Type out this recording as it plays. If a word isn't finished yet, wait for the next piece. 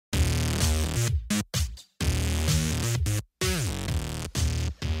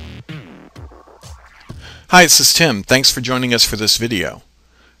Hi, this is Tim. Thanks for joining us for this video.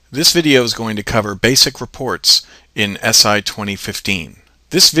 This video is going to cover basic reports in SI 2015.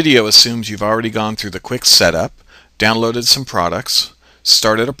 This video assumes you've already gone through the quick setup, downloaded some products,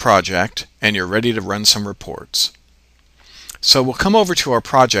 started a project, and you're ready to run some reports. So we'll come over to our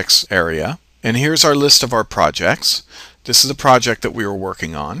projects area, and here's our list of our projects. This is the project that we were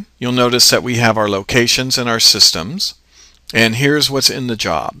working on. You'll notice that we have our locations and our systems, and here's what's in the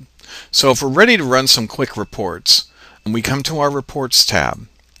job. So if we're ready to run some quick reports, we come to our Reports tab.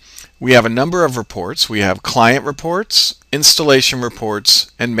 We have a number of reports. We have client reports, installation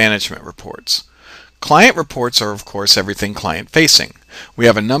reports, and management reports. Client reports are, of course, everything client-facing. We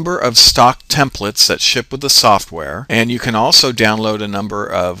have a number of stock templates that ship with the software, and you can also download a number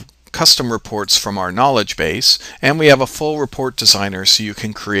of custom reports from our knowledge base, and we have a full report designer so you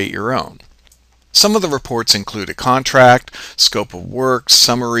can create your own. Some of the reports include a contract, scope of work,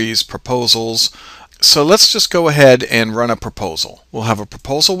 summaries, proposals. So let's just go ahead and run a proposal. We'll have a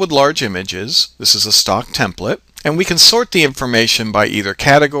proposal with large images. This is a stock template. And we can sort the information by either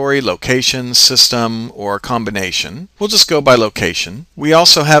category, location, system, or a combination. We'll just go by location. We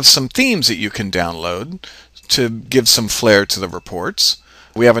also have some themes that you can download to give some flair to the reports.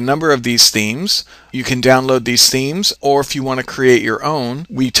 We have a number of these themes. You can download these themes, or if you want to create your own,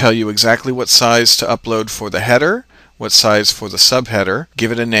 we tell you exactly what size to upload for the header, what size for the subheader,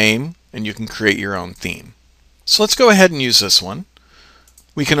 give it a name, and you can create your own theme. So let's go ahead and use this one.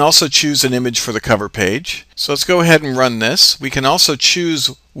 We can also choose an image for the cover page. So let's go ahead and run this. We can also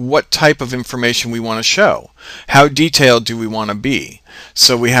choose what type of information we want to show. How detailed do we want to be?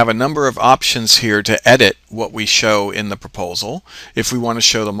 So we have a number of options here to edit what we show in the proposal. If we want to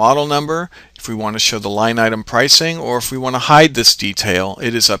show the model number, if we want to show the line item pricing, or if we want to hide this detail,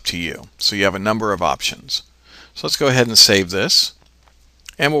 it is up to you. So you have a number of options. So let's go ahead and save this,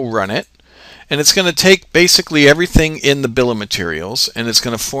 and we'll run it. And it's going to take basically everything in the bill of materials, and it's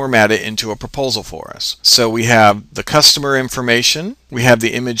going to format it into a proposal for us. So we have the customer information. We have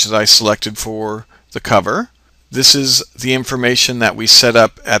the image that I selected for the cover. This is the information that we set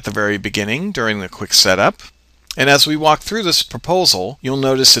up at the very beginning during the quick setup. And as we walk through this proposal, you'll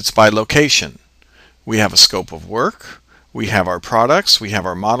notice it's by location. We have a scope of work. We have our products. We have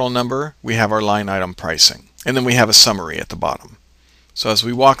our model number. We have our line item pricing. And then we have a summary at the bottom. So as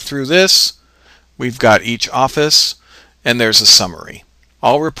we walk through this, we've got each office, and there's a summary.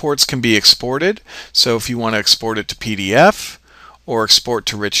 All reports can be exported, so if you want to export it to PDF, or export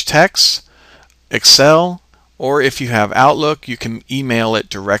to rich text, Excel, or if you have Outlook, you can email it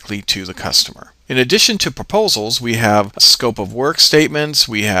directly to the customer. In addition to proposals, we have scope of work statements,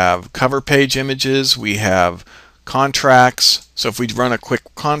 we have cover page images, we have contracts. So if we run a quick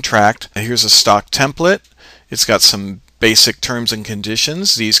contract, here's a stock template. It's got some basic terms and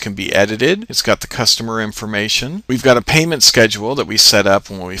conditions. These can be edited. It's got the customer information. We've got a payment schedule that we set up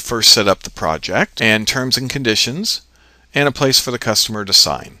when we first set up the project, and terms and conditions, and a place for the customer to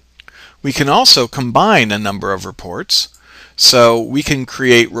sign. We can also combine a number of reports. So we can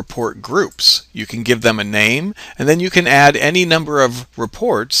create report groups. You can give them a name, and then you can add any number of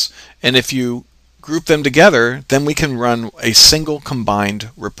reports, and if you group them together, then we can run a single combined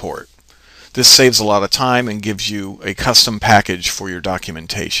report. This saves a lot of time and gives you a custom package for your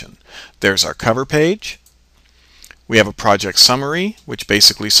documentation. There's our cover page. We have a project summary, which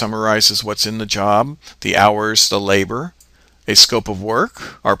basically summarizes what's in the job, the hours, the labor, a scope of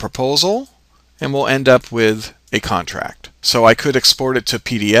work, our proposal, and we'll end up with a contract. So I could export it to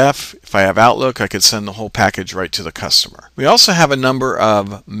PDF. If I have Outlook, I could send the whole package right to the customer. We also have a number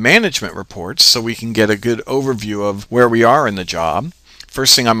of management reports, so we can get a good overview of where we are in the job.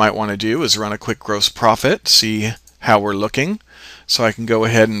 First thing I might want to do is run a quick gross profit, see how we're looking. So I can go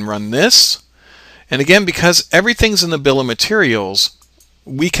ahead and run this. And again, because everything's in the bill of materials,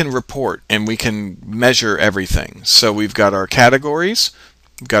 we can report and we can measure everything. So we've got our categories,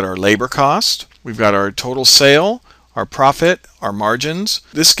 we've got our labor cost, we've got our total sale, our profit, our margins.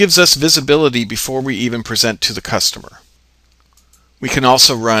 This gives us visibility before we even present to the customer. We can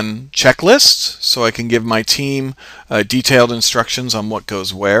also run checklists, so I can give my team detailed instructions on what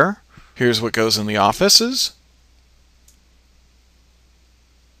goes where. Here's what goes in the offices.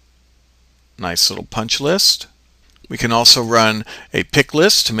 Nice little punch list. We can also run a pick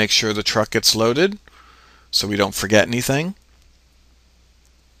list to make sure the truck gets loaded so we don't forget anything.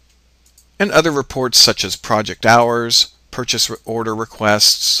 And other reports such as project hours, purchase order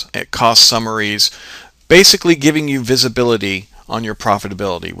requests, cost summaries, basically giving you visibility on your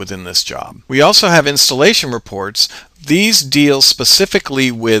profitability within this job. We also have installation reports. These deal specifically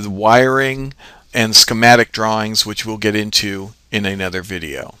with wiring and schematic drawings, which we'll get into in another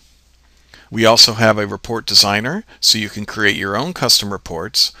video. We also have a report designer, so you can create your own custom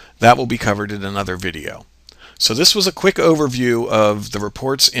reports. That will be covered in another video. So this was a quick overview of the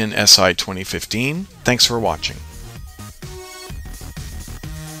reports in SI 2015. Thanks for watching.